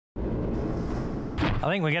I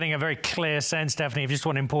think we're getting a very clear sense, Stephanie, of just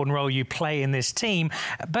what an important role you play in this team.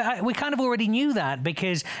 But we kind of already knew that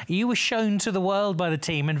because you were shown to the world by the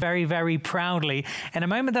team, and very, very proudly, in a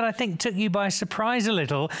moment that I think took you by surprise a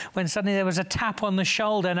little, when suddenly there was a tap on the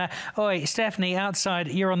shoulder and "Oi, Stephanie, outside,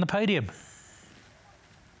 you're on the podium."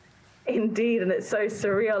 Indeed, and it's so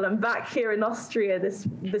surreal. I'm back here in Austria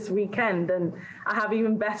this weekend, and I have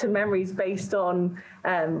even better memories based on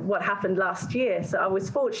what happened last year. So I was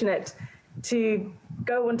fortunate to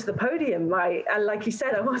go onto the podium. And like you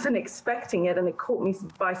said, I wasn't expecting it, and it caught me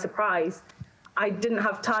by surprise. I didn't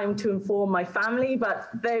have time to inform my family, but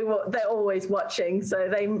they're always watching, so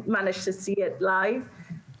they managed to see it live.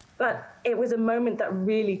 But it was a moment that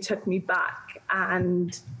really took me back,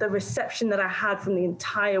 and the reception that I had from the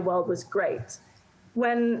entire world was great.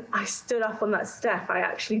 When I stood up on that step, I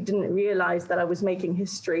actually didn't realize that I was making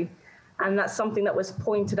history. And that's something that was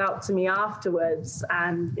pointed out to me afterwards,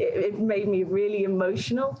 and it made me really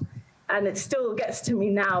emotional. And it still gets to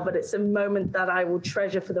me now, but it's a moment that I will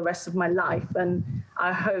treasure for the rest of my life. And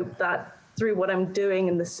I hope that through what I'm doing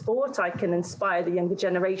in the sport, I can inspire the younger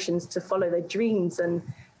generations to follow their dreams and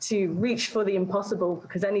to reach for the impossible,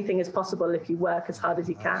 because anything is possible if you work as hard as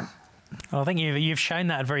you can. Well, I think you've shown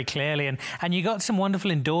that very clearly, and you got some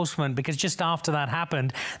wonderful endorsement, because just after that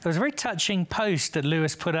happened, there was a very touching post that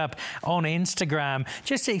Lewis put up on Instagram,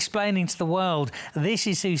 just explaining to the world, this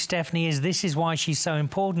is who Stephanie is, this is why she's so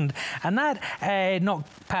important. And that, not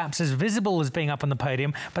perhaps as visible as being up on the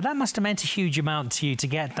podium, but that must have meant a huge amount to you to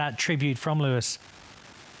get that tribute from Lewis.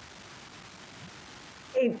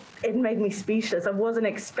 It made me speechless. I wasn't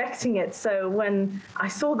expecting it. So when I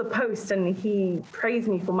saw the post and he praised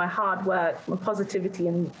me for my hard work, my positivity,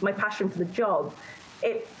 and my passion for the job,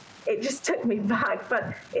 it just took me back.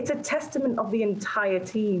 But it's a testament of the entire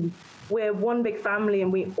team. We're one big family,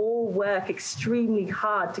 and we all work extremely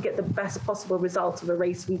hard to get the best possible result of a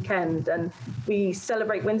race weekend. And we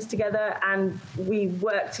celebrate wins together, and we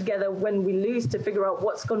work together when we lose to figure out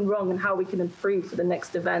what's gone wrong and how we can improve for the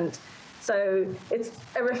next event. So it's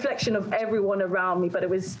a reflection of everyone around me, but it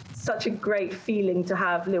was such a great feeling to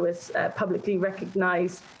have Lewis publicly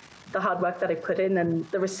recognize the hard work that I put in, and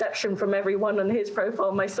the reception from everyone on his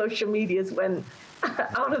profile. My social medias went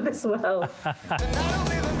out of this world.